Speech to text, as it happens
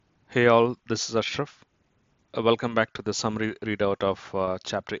Hey all, this is Ashraf. Welcome back to the summary readout of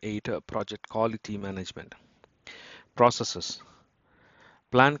Chapter 8, Project Quality Management. Processes.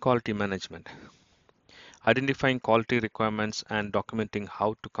 Plan quality management. Identifying quality requirements and documenting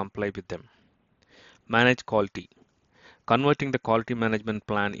how to comply with them. Manage quality. Converting the quality management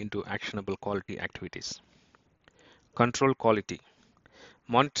plan into actionable quality activities. Control quality.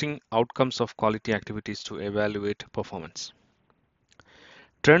 Monitoring outcomes of quality activities to evaluate performance.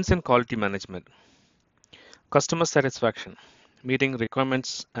 Trends in quality management. Customer satisfaction. Meeting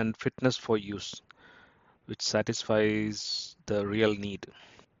requirements and fitness for use, which satisfies the real need.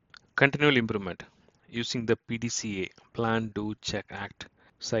 Continual improvement, using the PDCA, plan, do, check, act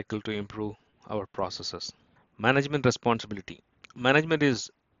cycle to improve our processes. Management responsibility. Management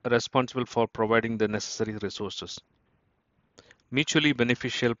is responsible for providing the necessary resources. Mutually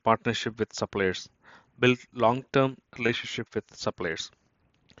beneficial partnership with suppliers. Build long-term relationship with suppliers.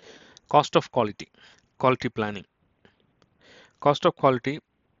 Cost of quality. Quality planning. Cost of quality.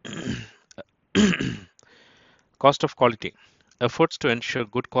 Cost of quality. Efforts to ensure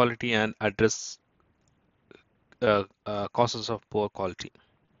good quality and address causes of poor quality.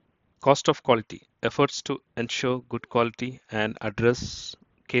 Cost of quality. Efforts to ensure good quality and address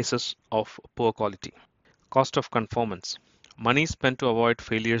cases of poor quality. Cost of conformance. Money spent to avoid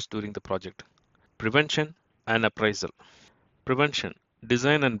failures during the project. Prevention and appraisal. Prevention.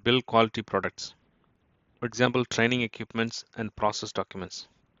 Design and build quality products. For example, training equipments and process documents.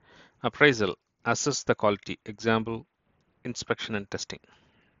 Appraisal. Assess the quality. Example, inspection and testing.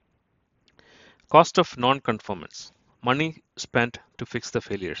 Cost of non-conformance. Money spent to fix the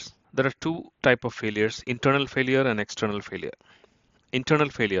failures. There are two types of failures, internal failure and external failure. Internal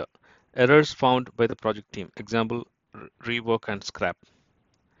failure, errors found by the project team. Example, rework and scrap.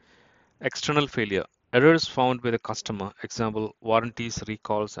 External failure, errors found by the customer. Example, warranties,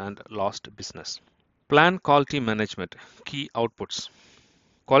 recalls, and lost business. Plan quality management, key outputs.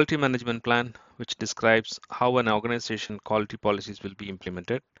 Quality management plan, which describes how an organization quality policies will be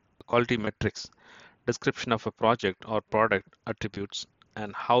implemented. Quality metrics, description of a project or product attributes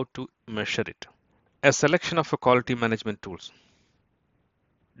and how to measure it. A selection of a quality management tools.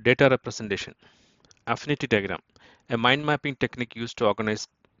 Data representation. Affinity diagram, a mind mapping technique used to organize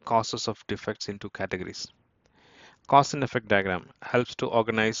causes of defects into categories. Cause and effect diagram helps to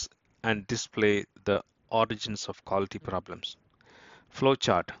organize and display the origins of quality problems. Flow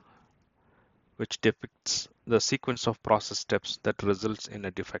chart, which depicts the sequence of process steps that results in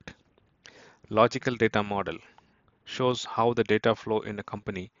a defect. Logical data model shows how the data flow in a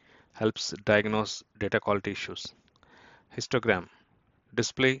company helps diagnose data quality issues. Histogram,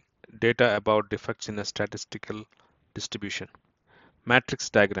 display data about defects in a statistical distribution. Matrix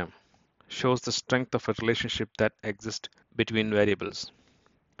diagram shows the strength of a relationship that exists between variables.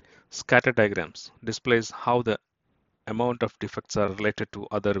 Scatter diagrams displays how the amount of defects are related to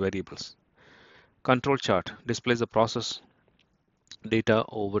other variables. Control chart displays the process data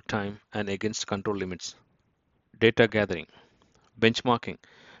over time and against control limits. Data gathering, benchmarking,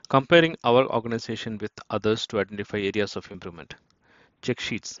 comparing our organization with others to identify areas of improvement. Check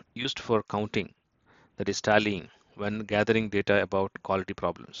sheets used for counting, that is tallying, when gathering data about quality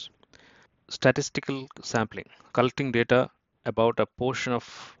problems. Statistical sampling, collecting data about a portion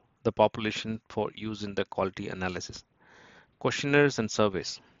of the population for use in the quality analysis. Questionnaires and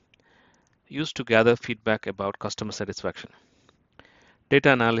surveys, used to gather feedback about customer satisfaction.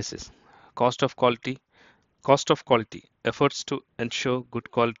 Data analysis, cost of quality, efforts to ensure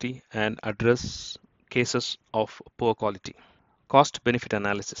good quality and address cases of poor quality. Cost benefit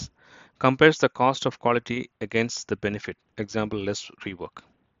analysis, compares the cost of quality against the benefit, example less rework.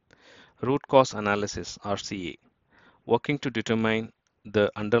 Root cause analysis, RCA, working to determine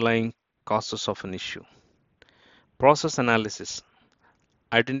the underlying causes of an issue. Process analysis,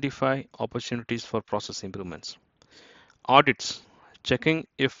 identify opportunities for process improvements. Audits, checking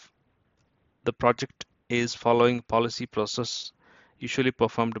if the project is following policy process usually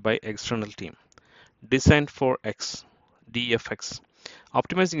performed by external team. Design for X, DFX,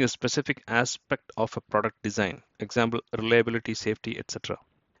 optimizing a specific aspect of a product design, example reliability, safety, etc.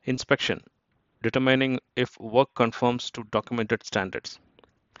 Inspection, determining if work conforms to documented standards.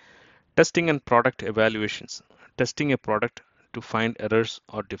 Testing and product evaluations, testing a product to find errors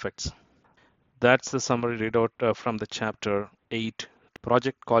or defects. That's the summary readout from the chapter 8,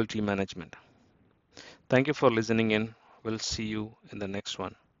 Project Quality Management. Thank you for listening in. We'll see you in the next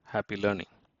one. Happy learning.